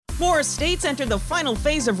More states enter the final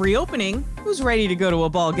phase of reopening. Who's ready to go to a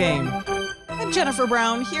ball game? I'm Jennifer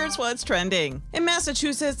Brown. Here's what's trending. In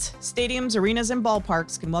Massachusetts, stadiums, arenas, and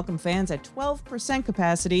ballparks can welcome fans at 12%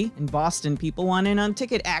 capacity. In Boston, people want in on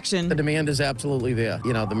ticket action. The demand is absolutely there.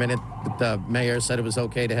 You know, the minute the mayor said it was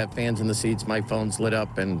okay to have fans in the seats, my phone's lit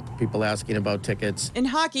up and people asking about tickets. In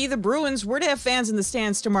hockey, the Bruins were to have fans in the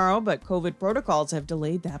stands tomorrow, but COVID protocols have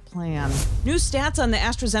delayed that plan. New stats on the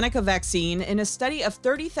AstraZeneca vaccine. In a study of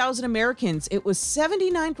 30,000 Americans, it was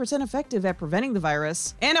 79% effective at preventing the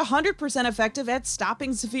virus and 100% effective at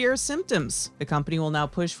stopping severe symptoms. The company will now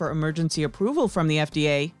push for emergency approval from the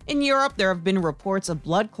FDA. In Europe, there have been reports of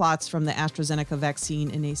blood clots from the AstraZeneca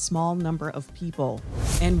vaccine in a small number of people.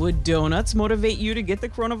 And would donuts motivate you to get the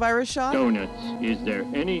coronavirus shot? Donuts. Is there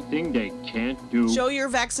anything they can't do? Show your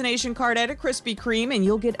vaccination card at a Krispy Kreme and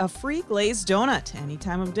you'll get a free glazed donut any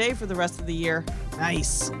time of day for the rest of the year.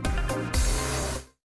 Nice.